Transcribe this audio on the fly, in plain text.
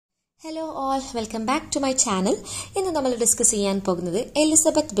Hello all, welcome back to my channel. ഇന്ന് നമ്മൾ discuss ചെയ്യാൻ പോകുന്നത്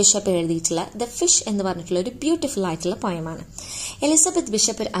എലിസബത്ത് ബിഷപ്പ് എഴുതിയിട്ടുള്ള ദ ഫിഷ് എന്ന് പറഞ്ഞിട്ടുള്ള ഒരു ബ്യൂട്ടിഫുൾ ആയിട്ടുള്ള പോയമാണ്. എലിസബത്ത്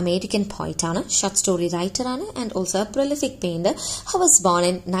ബിഷപ്പ് ഒരു അമേരിക്കൻ പോയിറ്റ് ആണ്, ഷോർട്ട് സ്റ്റോറി റൈറ്റർ ആണ് and also A prolific painter who was born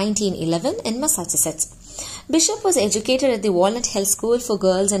in 1911 in Massachusetts. Bishop was educated at the Walnut Hill School for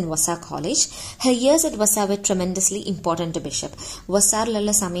Girls and Wafa College. Her years at Wafa were tremendously important to Bishop.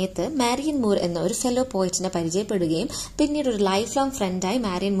 വസാറിലുള്ള സമയത്ത് Marian Moore എന്ന ഒരു fellow പോയിറ്റിനെ പരിചയപ്പെടുകയും പിന്നീട് ഒരു life long ഫ്രണ്ടായി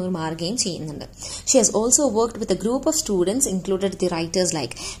Marian Moore മാറുകയും ചെയ്യുന്നുണ്ട്. She has also worked with a group of students included the writers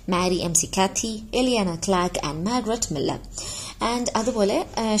like Mary M.C. Cathy, Eliana Clark and Margaret Miller. And അതുപോലെ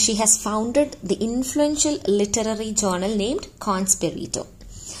she has founded the influential literary journal named Conspirito.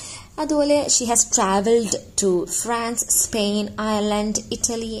 അതുപോലെ she has travelled to France, Spain, Ireland,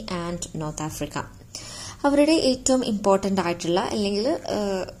 Italy and North Africa. അവരുടെ ഏറ്റവും important ആയിട്ടുള്ള അല്ലെങ്കിൽ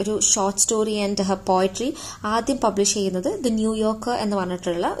ഒരു short story and her poetry ആദ്യം publish ചെയ്യുന്നത് the New Yorker എന്ന്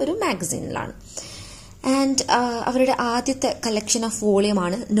പറഞ്ഞിട്ടുള്ള ഒരു മാഗസീനിലാണ്. ആൻഡ് അവരുടെ ആദ്യത്തെ collection of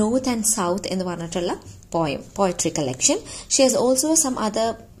വോളിയമാണ് north and south എന്ന് പറഞ്ഞിട്ടുള്ള poetry collection. She has also some other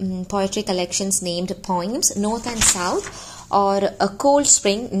poetry collections named Poems, North and South, or A Cold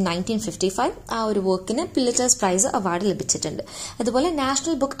Spring in 1955. ആ ഒരു വർക്കിന് പിലിറ്റേഴ്സ് പ്രൈസ് അവാർഡ് ലഭിച്ചിട്ടുണ്ട്. അതുപോലെ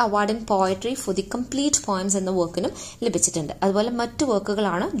national book award in poetry for the complete poems എന്ന വർക്കിനും ലഭിച്ചിട്ടുണ്ട്. അതുപോലെ മറ്റു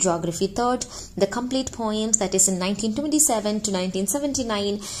വർക്കുകളാണ് geography third, the complete poems that is in 1927 to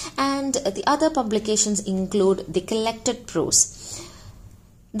 1979, and the other publications include the collected pros.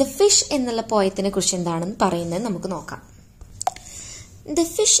 The fish എന്നുള്ള പോയത്തിനെ കുറിച്ച് എന്താണെന്ന് പറയുന്നത് നമുക്ക് നോക്കാം. ദ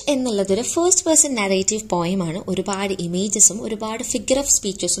ഫിഷ് എന്നുള്ളതൊരു ഫസ്റ്റ് പേഴ്സൺ നറേറ്റീവ് പോയമാണ്. ഒരുപാട് ഇമേജസും ഒരുപാട് ഫിഗർ ഓഫ്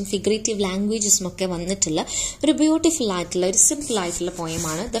സ്പീച്ചസും ഫിഗറേറ്റീവ് ലാംഗ്വേജസും ഒക്കെ വന്നിട്ടുള്ള ഒരു ബ്യൂട്ടിഫുൾ ആയിട്ടുള്ള ഒരു സിമ്പിൾ ആയിട്ടുള്ള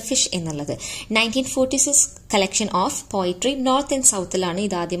പോയമാണ് ദ ഫിഷ് എന്നുള്ളത്. 1946 collection of poetry north and സൗത്തിലാണ്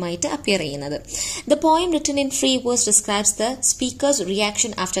ഇതാദ്യമായിട്ട് appear ചെയ്യുന്നത്. The poem written in free verse describes the speaker's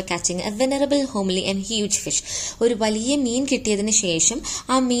reaction after catching A venerable homely and huge fish. ഒരു വലിയ മീൻ കിട്ടിയതിന് ശേഷം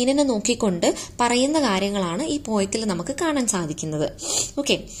ആ മീനിനെ നോക്കിക്കൊണ്ട് പറയുന്ന കാര്യങ്ങളാണ് ഈ പോയത്തിൽ നമുക്ക് കാണാൻ സാധിക്കുന്നത്.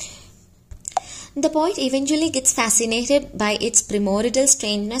 Okay. The poet eventually gets fascinated by its primordial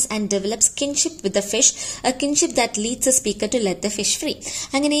strangeness and develops kinship with the fish, a kinship that leads the speaker to let the fish free.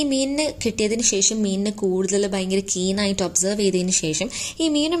 അങ്ങനെ ഈ മീനിന് കിട്ടിയതിന് ശേഷം മീനിനെ കൂടുതൽ ഭയങ്കര കീനായിട്ട് ഒബ്സർവ് ചെയ്തതിന് ശേഷം ഈ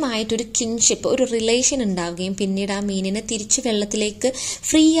മീനുമായിട്ടൊരു കിൻഷിപ്പ്, ഒരു റിലേഷൻ ഉണ്ടാവുകയും പിന്നീട് ആ മീനിനെ തിരിച്ച് വെള്ളത്തിലേക്ക്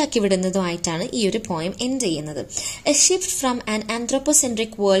ഫ്രീ ആക്കി വിടുന്നതുമായിട്ടാണ് ഈ ഒരു പോയം എൻഡ് ചെയ്യുന്നത്. A shift from an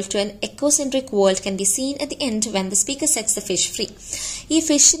anthropocentric world to an ecocentric world can be seen at the end when the speaker sets the fish free. ഈ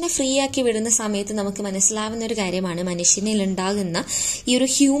ഫിഷിനെ ഫ്രീ ആക്കി വിടുന്ന സമയത്ത് നമുക്ക് മനസ്സിലാവുന്ന ഒരു കാര്യമാണ് മനുഷ്യനിൽ ഉണ്ടാകുന്ന ഈ ഒരു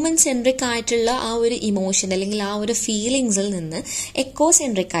ഹ്യൂമൻ സെൻട്രിക് ആയിട്ടുള്ള ആ ഒരു ഇമോഷൻ അല്ലെങ്കിൽ ആ ഒരു ഫീലിങ്സിൽ നിന്ന് എക്കോ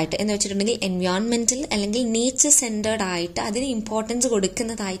സെൻട്രിക് ആയിട്ട് എന്ന് വെച്ചിട്ടുണ്ടെങ്കിൽ എൻവയോൺമെന്റൽ അല്ലെങ്കിൽ നേച്ചർ സെന്റേർഡ് ആയിട്ട് അതിന് ഇമ്പോർട്ടൻസ്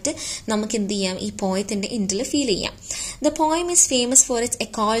കൊടുക്കുന്നതായിട്ട് നമുക്ക് എന്ത് ചെയ്യാം, ഈ പോയത്തിന്റെ എൻഡിൽ ഫീൽ ചെയ്യാം. The poem is famous for it's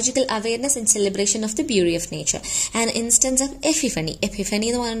ecological awareness and celebration of the beauty of nature. And instance of Epiphany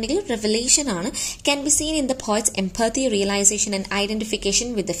എന്ന് പറഞ്ഞിട്ടുണ്ടെങ്കിൽ റെവലേഷൻ ആണ്. Can be seen in the poets എംപത്തി, realisation and identification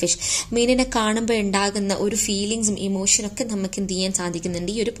with the fish. മീനിനെ കാണുമ്പോൾ ഉണ്ടാകുന്ന ഒരു ഫീലിംഗ്സും ഇമോഷനും ഒക്കെ നമുക്ക് എന്ത് ചെയ്യാൻ സാധിക്കുന്നുണ്ട്,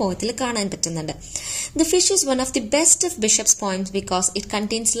 ഈ ഒരു പോയത്തിൽ കാണാൻ പറ്റുന്നുണ്ട്. The fish is one of the best of bishops poems because it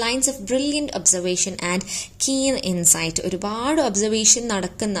contains lines of brilliant observation and keen insight. ഒരുപാട് ഒബ്സർവേഷൻ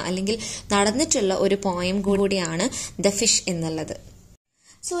നടക്കുന്ന അല്ലെങ്കിൽ നടന്നിട്ടുള്ള ഒരു പോയം കൂടിയാണ് ദ ഫിഷ് എന്നുള്ളത്.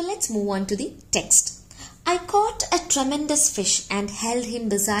 So let's move on to the text. I caught a tremendous fish and held him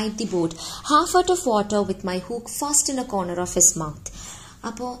beside the boat, half out of water with my hook fast in a corner of his mouth.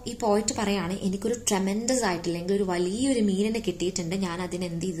 അപ്പോൾ ഈ പോയിട്ട് പറയാണ്, എനിക്കൊരു tremendous ആയിട്ടില്ലെങ്കിൽ ഒരു വലിയൊരു മീനിനെ കിട്ടിയിട്ടുണ്ട്. ഞാൻ അതിന്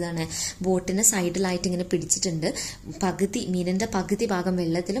എന്ത് ചെയ്തതാണ്, ബോട്ടിന് സൈഡിലായിട്ട് ഇങ്ങനെ പിടിച്ചിട്ടുണ്ട്. മീനിന്റെ പകുതി ഭാഗം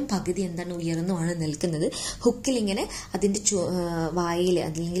വെള്ളത്തിലും പകുതി എന്താണ് ഉയർന്നുമാണ് നിൽക്കുന്നത്. ഹുക്കിൽ ഇങ്ങനെ അതിന്റെ വായിൽ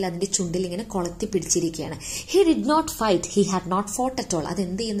അല്ലെങ്കിൽ അതിന്റെ ചുണ്ടിൽ ഇങ്ങനെ കൊളത്തി പിടിച്ചിരിക്കുകയാണ്. He did not fight, he had not fought at all.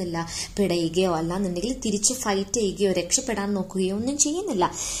 അതെന്ത് ചെയ്യുന്നില്ല, പിടയുകയോ അല്ലാന്നുണ്ടെങ്കിൽ തിരിച്ച് ഫൈറ്റ് ചെയ്യുകയോ രക്ഷപ്പെടാൻ നോക്കുകയോ ഒന്നും ചെയ്യുന്നില്ല.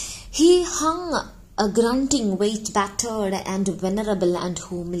 He hung a grunting, weight battered and venerable and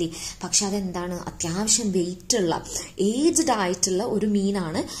homely. പക്ഷെ അതെന്താണ്, അത്യാവശ്യം വെയിറ്റ് ഉള്ള ഏജ്ഡ് ആയിട്ടുള്ള ഒരു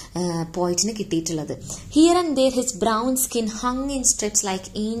മീനാണ് പോയിറ്റിന് കിട്ടിയിട്ടുള്ളത്. Here and there his brown skin hung in strips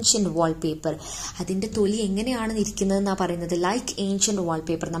like ancient wallpaper. അതിന്റെ തൊലി എങ്ങനെയാണ് ഇരിക്കുന്നതെന്നാ പറയുന്നത്, ലൈക്ക് ഏൻഷ്യന്റ്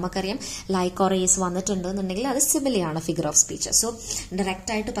വാൾപേപ്പർ. നമുക്കറിയാം ലൈക്ക് ഓർ ഏസ് വന്നിട്ടുണ്ടെന്നുണ്ടെങ്കിൽ അത് സിമിലിയാണ് figure of speech. So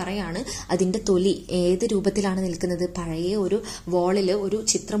direct ആയിട്ട് പറയാണ് അതിന്റെ തൊലി ഏത് രൂപത്തിലാണ് നിൽക്കുന്നത്. പഴയ ഒരു വാളിൽ ഒരു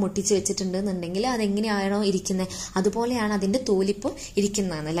ചിത്രം ഒട്ടിച്ച് വെച്ചിട്ടുണ്ടെന്നുണ്ടെങ്കിൽ അത് എങ്ങനെയാണോ ഇരിക്കുന്നത് അതുപോലെയാണ് അതിന്റെ തോലിപ്പോൾ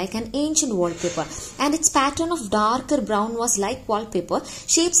ഇരിക്കുന്നതാണ്. Like an ancient wallpaper and it's pattern of darker brown was like wallpaper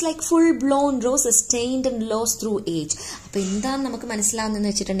shapes like full blown rose stained and loss through age. അപ്പൊ എന്താണ് നമുക്ക് മനസ്സിലാവുന്നതെന്ന്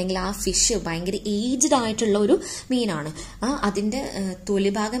വെച്ചിട്ടുണ്ടെങ്കിൽ ആ ഫിഷ് ഭയങ്കര ഏജ്ഡ് ആയിട്ടുള്ള ഒരു മീനാണ്. അതിന്റെ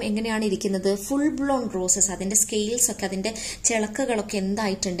തൊലിഭാഗം എങ്ങനെയാണ് ഇരിക്കുന്നത്? ഫുൾ ബ്ലോൺ റോസസ്, അതിന്റെ സ്കെയിൽസ് ഒക്കെ അതിന്റെ ചിളക്കകളൊക്കെ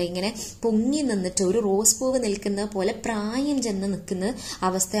എന്തായിട്ടുണ്ട് ഇങ്ങനെ പൊങ്ങി നിന്നിട്ട് ഒരു റോസ് പൂവ് നിൽക്കുന്നത് പോലെ പ്രായം ചെന്ന് നിൽക്കുന്ന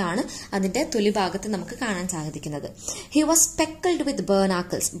അവസ്ഥയാണ് അതിന്റെ തൊലിഭാഗത്ത് നമുക്ക് കാണാൻ സാധിക്കുന്നത്. ഹി വാസ് സ്പെക്കിൾഡ് വിത്ത്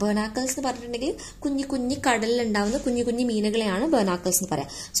ബേർനാക്കിൾസ്. ബേർനാക്കിൾസ് എന്ന് പറഞ്ഞിട്ടുണ്ടെങ്കിൽ കുഞ്ഞു കുഞ്ഞു കടലിലുണ്ടാവുന്ന കുഞ്ഞു കുഞ്ഞു മീനുകളെയാണ് ബേർനാക്കിൾസ് എന്ന്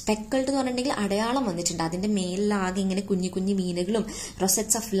പറയാം. സ്പെക്കിൾഡ് എന്ന് പറഞ്ഞിട്ടുണ്ടെങ്കിൽ അടയാളം വന്നിട്ടുണ്ട്. അതിന്റെ മേലിലാകെ ഇങ്ങനെ കുഞ്ഞു കുഞ്ഞു മീനുകളും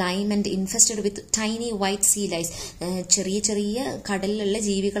റൊസെറ്റ്സ് of lime and infested with tiny white see lies. ചെറിയ ചെറിയ കടലിലുള്ള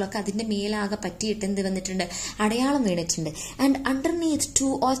ജീവികളൊക്കെ അതിന്റെ മേലാകെ പറ്റിയിട്ട് എന്ത് വന്നിട്ടുണ്ട്? അടയാളം വീണിട്ടുണ്ട്. And underneath 2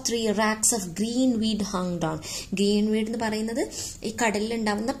 or 3 റാക്സ് of green weed hung down. Green weed എന്ന് പറയുന്നത് ഈ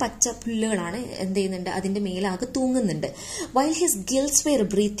കടലിലുണ്ടാവുന്ന പച്ച പുല്ലുകളാണ്. എന്ത് ചെയ്യുന്നുണ്ട്? അതിന്റെ മേലാകെ തൂങ്ങുന്നുണ്ട്. While his gills wear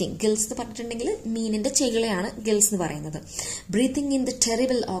breathing. Gills എന്ന് പറഞ്ഞിട്ടുണ്ടെങ്കിൽ മീനിന്റെ ചെകിളയാണ് ഗിൽസ് എന്ന് പറയുന്നത്. Breathing in the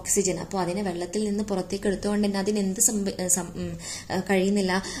terrible oxygen. അപ്പോൾ അതിനെ വെള്ളത്തിൽ നിന്ന് പുറത്തേക്ക് എടുത്തുകൊണ്ട് തന്നെ അതിന് എന്ത്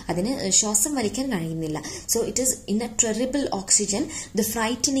കഴിയുന്നില്ല? അതിന് ശ്വാസം വലിക്കാൻ കഴിയുന്നില്ല. So it is in A terrible oxygen. The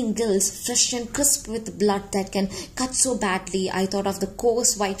frightening gills fresh and crisp with blood that can cut so badly. I thought of the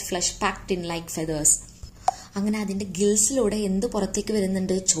course white flush packed in like feathers. അങ്ങനെ അതിന്റെ ഗിൽസിലൂടെ എന്ത് പുറത്തേക്ക്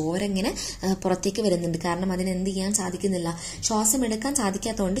വരുന്നുണ്ട്? ചോര ഇങ്ങനെ പുറത്തേക്ക് വരുന്നുണ്ട്. കാരണം അതിന് എന്ത് ചെയ്യാൻ സാധിക്കുന്നില്ല, ശ്വാസം എടുക്കാൻ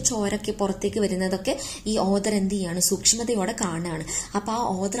സാധിക്കാത്തതുകൊണ്ട് ചോരൊക്കെ പുറത്തേക്ക് വരുന്നതൊക്കെ ഈ ഓദർ എന്ത് ചെയ്യാണ്? സൂക്ഷ്മതയോടെ കാണുകയാണ്. അപ്പൊ ആ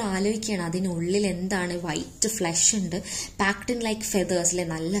ഓദർ ആലോചിക്കുകയാണ് അതിനുള്ളിൽ എന്താണ്? വൈറ്റ് ഫ്ലഷ് ഉണ്ട്, പാക്ഡ് ഇൻ ലൈക്ക് ഫെദേഴ്സിലെ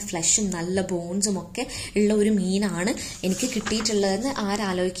നല്ല ഫ്ലഷും നല്ല ബോൺസും ഒക്കെ ഉള്ള ഒരു മീനാണ് എനിക്ക് കിട്ടിയിട്ടുള്ളതെന്ന്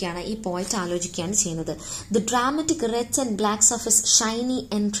ആരാലോചിക്കുകയാണ്? ഈ പോയിന്റ് ആലോചിക്കുകയാണ് ചെയ്യുന്നത്. The dramatic Reds and blanks of his Shiny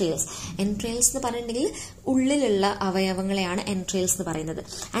എൻട്രെയിൽസ്. എൻട്രെയിൽസ് എന്ന് പറഞ്ഞിട്ടുണ്ടെങ്കിൽ ഉള്ളിലുള്ള അവയവങ്ങളെയാണ് എൻട്രെയിൽസ് എന്ന് പറയുന്നത്.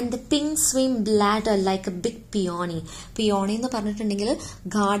 And the pink swim bladder like A big peony. Peony എന്ന് പറഞ്ഞിട്ടുണ്ടെങ്കിൽ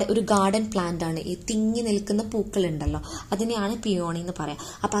ഒരു ഗാർഡൻ പ്ലാന്റ് ആണ്. ഈ തിങ്ങി നിൽക്കുന്ന പൂക്കൾ ഉണ്ടല്ലോ, അതിനെയാണ് പിയോണി എന്ന് പറയാം.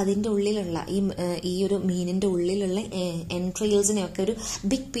 അപ്പൊ അതിന്റെ ഉള്ളിലുള്ള ഈ ഒരു മീനിന്റെ ഉള്ളിലുള്ള എൻട്രെയിൽസിനെയൊക്കെ ഒരു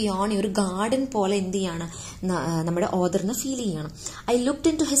ബിഗ് പിയോണി, ഒരു ഗാർഡൻ പോലെ എന്ത് ചെയ്യാണ് നമ്മുടെ ഓദറിന് ഫീൽ ചെയ്യണം. I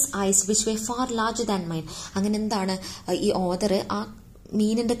looked in to his eyes which way far larger than mine. അങ്ങനെ എന്താണ് ഈ ഓദർ ആ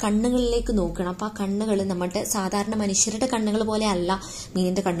മീനിന്റെ കണ്ണുകളിലേക്ക് നോക്കണം. അപ്പൊ ആ കണ്ണുകൾ നമ്മുടെ സാധാരണ മനുഷ്യരുടെ കണ്ണുകൾ പോലെ അല്ല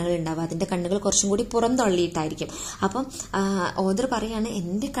മീനിന്റെ കണ്ണുകൾ ഉണ്ടാവുക. അതിന്റെ കണ്ണുകൾ കുറച്ചും കൂടി പുറം തള്ളിയിട്ടായിരിക്കും. അപ്പം ഓദർ പറയാണ്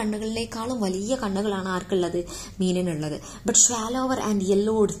എന്റെ കണ്ണുകളിലേക്കാളും വലിയ കണ്ണുകളാണ് ആർക്കുള്ളത്? മീനിനുള്ളത്. But ഷ്വാലോവർ and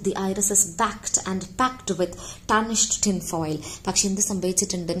യെല്ലോഡ് the irises ബാക്ഡ് and packed with ടർണിഷ്ഡ് tin foil. പക്ഷെ എന്ത്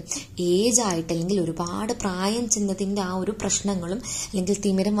സംഭവിച്ചിട്ടുണ്ട്? ഏജ് ആയിട്ട് അല്ലെങ്കിൽ ഒരുപാട് പ്രായം ചെന്നതിന്റെ ആ ഒരു പ്രശ്നങ്ങളും അല്ലെങ്കിൽ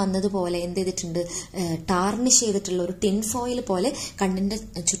തിമിരം വന്നതുപോലെ എന്ത് ചെയ്തിട്ടുണ്ട്? ടാർണിഷ് ചെയ്തിട്ടുള്ള ഒരു ടിൻ ഫോയിൽ പോലെ കണ്ണിന്റെ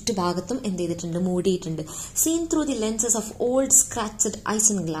ചുറ്റുഭാഗത്തും എന്ത് ചെയ്തിട്ടുണ്ട്? മൂടിയിട്ടുണ്ട്. Scene through the lenses of old scratched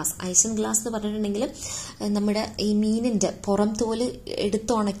Aisan glass. Aisan glass എന്ന് പറഞ്ഞിട്ടുണ്ടെങ്കിൽ നമ്മുടെ ഈ മീനിന്റെ പുറം തോല്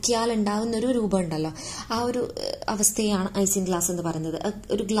എടുത്തുണക്കിയാൽ ഉണ്ടാകുന്ന ഒരു രൂപം ഉണ്ടല്ലോ, ആ ഒരു അവസ്ഥയാണ് ഐസൻ ഗ്ലാസ് എന്ന് പറയുന്നത്.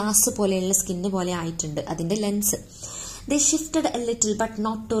 ഒരു ഗ്ലാസ് പോലെയുള്ള സ്കിന്ന് പോലെ ആയിട്ടുണ്ട് അതിന്റെ lens. They shifted a little but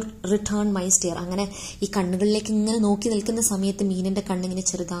not to return my stare. അങ്ങനെ ഈ കണ്ണുകളിലേക്ക് ഇങ്ങനെ നോക്കി നിൽക്കുന്ന സമയത്ത് മീനിന്റെ കണ്ണിങ്ങനെ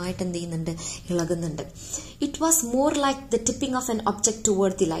ചെറുതായിട്ട് എന്ത് ചെയ്യുന്നുണ്ട്? ഇളകുന്നുണ്ട്. It was more like the tipping of an object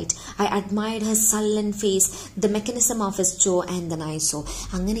toward the light. I admired his sullen face, the mechanism of his jaw and then I saw.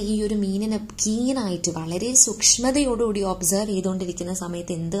 അങ്ങനെ ഈ ഒരു മീനിനെ കീനായിട്ട് വളരെ സൂക്ഷ്മതയോടുകൂടി ഒബ്സർവ് ചെയ്തുകൊണ്ടിരിക്കുന്ന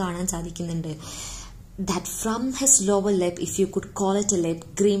സമയത്ത് എന്ത് കാണാൻ സാധിക്കുന്നുണ്ട്? That from his lower lip, if you could call it a lip,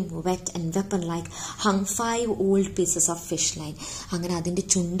 grim, wet and weapon-like, hung 5 old pieces of fish line. അങ്ങനെ അതിന്റെ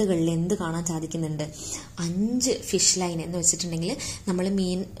ചുണ്ടുകളിൽ എന്ത് കാണാൻ സാധിക്കുന്നുണ്ട്? 5 ഫിഷ് ലൈൻ എന്ന് വെച്ചിട്ടുണ്ടെങ്കിൽ നമ്മൾ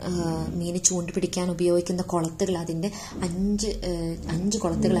മീന് ചൂണ്ടുപിടിക്കാൻ ഉപയോഗിക്കുന്ന കുളത്തുകൾ, അതിന്റെ 5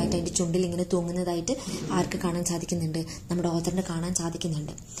 കുളത്തുകളായിട്ട് അതിന്റെ ചുണ്ടിൽ ഇങ്ങനെ തൂങ്ങുന്നതായിട്ട് ആർക്ക് കാണാൻ സാധിക്കുന്നുണ്ട്? നമ്മുടെ ഓദറിന് കാണാൻ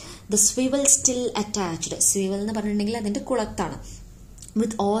സാധിക്കുന്നുണ്ട്. The swivel still attached. Swivel എന്ന് പറഞ്ഞിട്ടുണ്ടെങ്കിൽ അതിന്റെ കുളത്താണ്.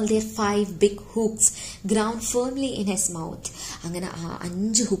 With all their 5 big hooks ground firmly in his mouth. അങ്ങനെ ആ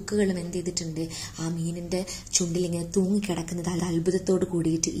 5 ഹുക്കുകളും എന്ത് ചെയ്തിട്ടുണ്ട്? ആ മീനിന്റെ ചുണ്ടിൽ ഇങ്ങനെ തൂങ്ങിക്കിടക്കുന്നത് അത് അത്ഭുതത്തോട്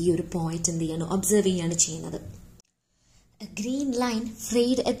കൂടിയിട്ട് ഈ ഒരു പോയിന്റ് എന്ത് ചെയ്യാണ്? ഒബ്സർവ് ചെയ്യാണ് ചെയ്യുന്നത്. A green line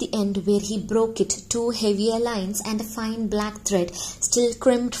frayed at the end where he broke it. 2 heavier lines and a fine black thread still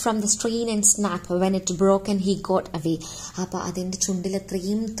crimped from the strain and snap. When it broke and he got away. അപ്പൊ അതിന്റെ ചുണ്ടിൽ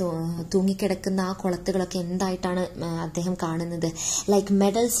അത്രയും തൂങ്ങിക്കിടക്കുന്ന ആ കുളത്തുകളൊക്കെ എന്തായിട്ടാണ് അദ്ദേഹം കാണുന്നത്? Like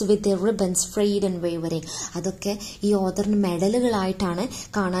medals with ribbons fried and wavering. അതൊക്കെ ഈ ഓദറിന് മെഡലുകളായിട്ടാണ്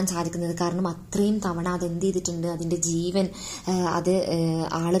കാണാൻ സാധിക്കുന്നത്. കാരണം അത്രയും തവണ അത് എന്ത് ചെയ്തിട്ടുണ്ട്? അതിന്റെ ജീവൻ അത്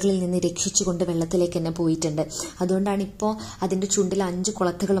ആളുകളിൽ നിന്ന് രക്ഷിച്ചുകൊണ്ട് വെള്ളത്തിലേക്ക് തന്നെ പോയിട്ടുണ്ട്. അതുകൊണ്ടാണ് ഇപ്പോൾ അപ്പോൾ അതിൻ്റെ ചുണ്ടിൽ 5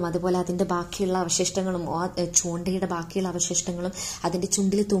 കുളത്തുകളും അതുപോലെ അതിൻ്റെ ബാക്കിയുള്ള അവശിഷ്ടങ്ങളും ചൂണ്ടയുടെ ബാക്കിയുള്ള അവശിഷ്ടങ്ങളും അതിൻ്റെ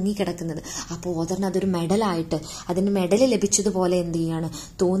ചുണ്ടിൽ തൂങ്ങിക്കിടക്കുന്നത്. അപ്പോൾ ഓദറിന് അതൊരു മെഡലായിട്ട് അതിന് മെഡൽ ലഭിച്ചതുപോലെ എന്ത് ചെയ്യാണ്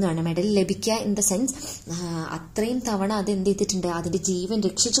തോന്നുകയാണ്. മെഡൽ ലഭിക്കുക ഇൻ ദ സെൻസ് അത്രയും തവണ അത് എന്ത് ചെയ്തിട്ടുണ്ട്, അതിൻ്റെ ജീവൻ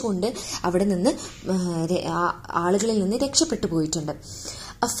രക്ഷിച്ചുകൊണ്ട് അവിടെ നിന്ന് ആളുകളിൽ നിന്ന് രക്ഷപ്പെട്ടു പോയിട്ടുണ്ട്.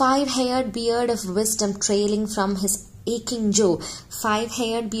 A 5-haired beard of wisdom trailing from his aching jaw.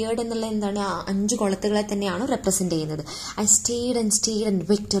 5-haired beard എന്നുള്ള എന്താണ്, 5 കുളത്തുകളെ തന്നെയാണ് റെപ്രസെന്റ് ചെയ്യുന്നത്. I stayed and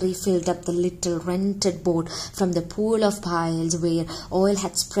victory filled up the little rented boat from the pool of piles where oil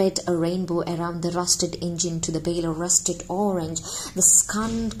had spread a rainbow around the rusted engine to the bale of rusted orange, the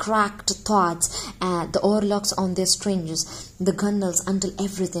sun-cracked thwarts, the oarlocks on their strings, the gunnels, until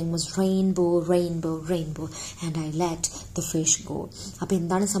everything was rainbow, and I let the fish go. അപ്പോൾ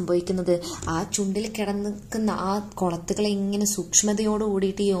എന്താണ് സംഭവിക്കുന്നത്, ആ ചുണ്ടിൽ കിടന്നിക്കുന്ന ആ കുളത്തുകളെ ഇങ്ങനെ സൂക്ഷ്മതയോട്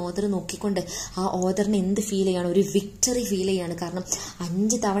കൂടിയിട്ട് ഈ author നോക്കിക്കൊണ്ട് ആ ഓദറിന് എന്ത് ഫീൽ ചെയ്യാണ്, ഒരു വിക്ടറി ഫീൽ ചെയ്യാണ്. കാരണം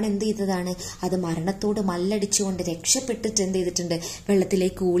 5 തവണ എന്ത് ചെയ്തതാണ്, അത് മരണത്തോട് മല്ലടിച്ചുകൊണ്ട് രക്ഷപ്പെട്ടിട്ട് എന്ത് ചെയ്തിട്ടുണ്ട്,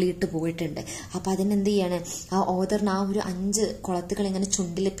 വെള്ളത്തിലേക്ക് ഊളിയിട്ട് പോയിട്ടുണ്ട്. അപ്പോൾ അതിനെന്ത് ചെയ്യാണ്, ആ ഓദറിന് ആ ഒരു 5 കുളത്തുകൾ ഇങ്ങനെ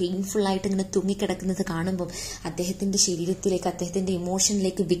ചുണ്ടിൽ പെയിൻഫുള്ളായിട്ട് ഇങ്ങനെ തൂങ്ങിക്കിടക്കുന്നത് കാണുമ്പോൾ അദ്ദേഹത്തിൻ്റെ ശരീരത്തിലേക്ക്, അദ്ദേഹത്തിൻ്റെ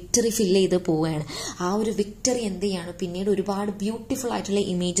ഇമോഷനിലേക്ക് വിക്ടറി ഫിൽ ചെയ്ത് പോവുകയാണ്. ആ ഒരു വിക്ടറി എന്ത് ചെയ്യാണ്, പിന്നീട് ഒരുപാട് ബ്യൂട്ടിഫുൾ ആയിട്ടുള്ള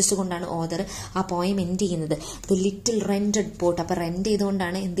ഇമേജസ് കൊണ്ടാണ് ഓദർ ആ പോയം എൻഡ് ചെയ്യുന്നത്. ദ ലിറ്റിൽ റെന്റഡ് ബോട്ട്, അപ്പോൾ റെന്റ്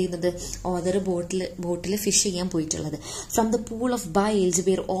ചെയ്തുകൊണ്ടാണ് എന്ത് ചെയ്യുന്നത്, ഓദർ ബോട്ടിൽ ഫിഷ് ചെയ്യാൻ പോയിട്ടുള്ളത്. From the pool of Biles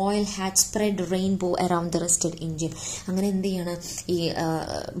wear oil had spread rainbow around the rusted engine. അങ്ങനെ എന്ത് ചെയ്യണം, ഈ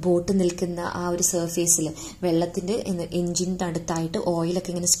ബോട്ട് നിൽക്കുന്ന ആ ഒരു സർഫേസിൽ വെള്ളത്തിൻ്റെ എഞ്ചിൻ്റെ അടുത്തായിട്ട്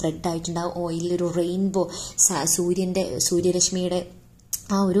ഓയിലൊക്കെ ഇങ്ങനെ സ്പ്രെഡ് ആയിട്ടുണ്ട്. ആ ഓയിലിൽ ഒരു റെയിൻബോ, സൂര്യരശ്മിയുടെ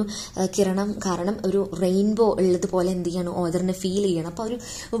ആ ഒരു കിരണം കാരണം ഒരു റെയിൻബോ ഉള്ളതുപോലെ എന്ത് ചെയ്യാണ്, ഓദറിനെ ഫീൽ ചെയ്യണം. അപ്പോൾ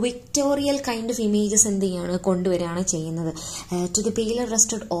ഒരു വിക്ടോറിയൽ കൈൻഡ് ഓഫ് ഇമേജസ് എന്ത് ചെയ്യാണ്, കൊണ്ടുവരികയാണ് ചെയ്യുന്നത്. To the പെയിലർ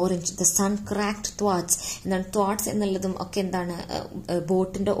rusted orange, the sun cracked ത്വാട്സ്. എന്താണ് ത്വാട്സ് എന്നുള്ളതും ഒക്കെ എന്താണ്,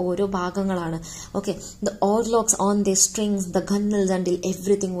 ബോട്ടിന്റെ ഓരോ ഭാഗങ്ങളാണ്. Okay, the ഓർലോക്സ് on the strings, the ഗണ്ണൽസ് until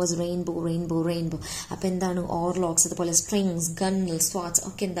everything was rainbow. അപ്പോൾ എന്താണ് ഓർലോക്സ്, അതുപോലെ സ്ട്രിങ്സ്, ഗണ്ണൽസ്, ത്വാട്സ്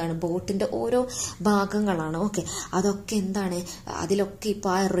ഒക്കെ എന്താണ് ബോട്ടിന്റെ ഓരോ ഭാഗങ്ങളാണ്. ഓക്കെ, അതൊക്കെ എന്താണ്, അതിലൊക്കെ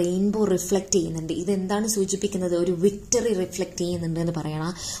ഇപ്പോൾ ആ റെയിൻബോ റിഫ്ലക്ട് ചെയ്യുന്നുണ്ട്. ഇതെന്താണ് സൂചിപ്പിക്കുന്നത്, ഒരു വിക്ടറി റിഫ്ലക്ട് ചെയ്യുന്നുണ്ട് എന്ന്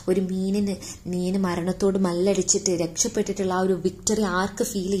പറയണം. ഒരു മീന് മരണത്തോട് മല്ലടിച്ചിട്ട് രക്ഷപ്പെട്ടിട്ടുള്ള ആ ഒരു വിക്ടറി ആർക്ക്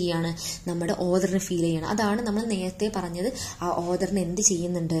ഫീൽ ചെയ്യാണ്, നമ്മുടെ ഓദറിന് ഫീൽ ചെയ്യണം. അതാണ് നമ്മൾ നേരത്തെ പറഞ്ഞത്, ആ ഓദറിന് എന്ത്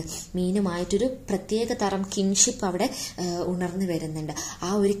ചെയ്യുന്നുണ്ട്, മീനുമായിട്ടൊരു പ്രത്യേക തരം കിൻഷിപ്പ് അവിടെ ഉണർന്നു വരുന്നുണ്ട്.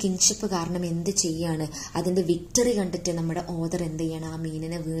 ആ ഒരു കിൻഷിപ്പ് കാരണം എന്ത് ചെയ്യാണ്, അതിന്റെ വിക്ടറി കണ്ടിട്ട് നമ്മുടെ ഓദർ എന്ത് ചെയ്യണം, ആ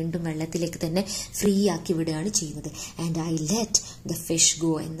മീനിനെ വീണ്ടും വെള്ളത്തിലേക്ക് തന്നെ ഫ്രീ ആക്കി വിടുകയാണ് ചെയ്യുന്നത്. And I let the fish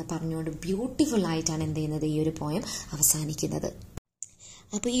go എന്ന് പറഞ്ഞുകൊണ്ട് ബ്യൂട്ടിഫുൾ ആയിട്ടാണ് എന്ത് ചെയ്യുന്നത്, ഈ ഒരു പോയം അവസാനിക്കുന്നത്.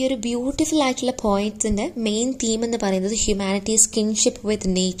 അപ്പോൾ ഈ ഒരു ബ്യൂട്ടിഫുൾ ആയിട്ടുള്ള പോയത്തിന്റെ മെയിൻ തീം എന്ന് പറയുന്നത് ഹ്യൂമാനിറ്റീസ് കിൻഷിപ്പ് വിത്ത്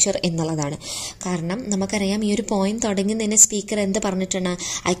നേച്ചർ എന്നുള്ളതാണ്. കാരണം നമുക്കറിയാം, ഈ ഒരു പോയം തുടങ്ങുന്നതിന് സ്പീക്കർ എന്ത് പറഞ്ഞിട്ടാണ്,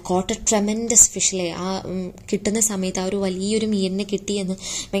 ഐ കോട്ട് എ ട്രെമൻഡസ് ഫിഷിലെ, ആ കിട്ടുന്ന സമയത്ത് ആ ഒരു വലിയൊരു മീനിനെ കിട്ടിയെന്ന്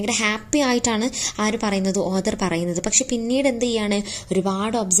ഭയങ്കര ഹാപ്പി ആയിട്ടാണ് ആര് പറയുന്നത്, ഓദർ പറയുന്നത്. പക്ഷെ പിന്നീട് എന്ത് ചെയ്യാണ്,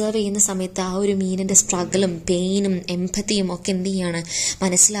 ഒരുപാട് ഒബ്സർവ് ചെയ്യുന്ന സമയത്ത് ആ ഒരു മീനിന്റെ സ്ട്രഗിളും പെയിനും എംപത്തിയും ഒക്കെ എന്ത് ചെയ്യാണ്,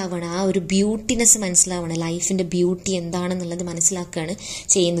 മനസ്സിലാവുകയാണ്. ആ ഒരു ബ്യൂട്ടിനെസ് മനസ്സിലാവുകയാണ്, ലൈഫിന്റെ ബ്യൂട്ടി എന്താണെന്നുള്ളത് മനസ്സിലാക്കുകയാണ്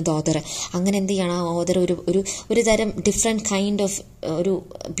ചെയ്യുന്നത് ഓദർ. അങ്ങനെ എന്ത് ചെയ്യണം, ആ ഓദർ ഒരു തരം ഡിഫറെൻറ്റ് കൈൻഡ് ഓഫ് ഒരു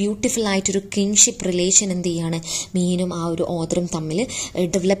ബ്യൂട്ടിഫുൾ ആയിട്ടൊരു കിൻഷിപ്പ് റിലേഷൻ എന്ത് ചെയ്യാണ്, മീനും ആ ഒരു ഓദറും തമ്മിൽ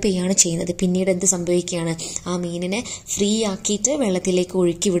ഡെവലപ്പ് ചെയ്യുകയാണ് ചെയ്യുന്നത്. പിന്നീട് എന്ത് സംഭവിക്കുകയാണ്, ആ മീനിനെ ഫ്രീ ആക്കിയിട്ട് വെള്ളത്തിലേക്ക്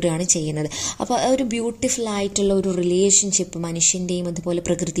ഒഴുക്കി വിടുകയാണ് ചെയ്യുന്നത്. അപ്പോൾ ഒരു ബ്യൂട്ടിഫുൾ ആയിട്ടുള്ള ഒരു റിലേഷൻഷിപ്പ്, മനുഷ്യൻ്റെയും അതുപോലെ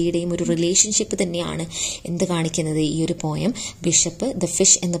പ്രകൃതിയുടെയും ഒരു റിലേഷൻഷിപ്പ് തന്നെയാണ് എന്ത് കാണിക്കുന്നത്, ഈ ഒരു പോയം ബിഷപ്പ് ദ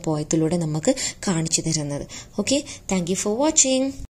ഫിഷ് എന്ന പോയത്തിലൂടെ നമുക്ക് കാണിച്ചു തരുന്നത്. Okay, thank you for watching.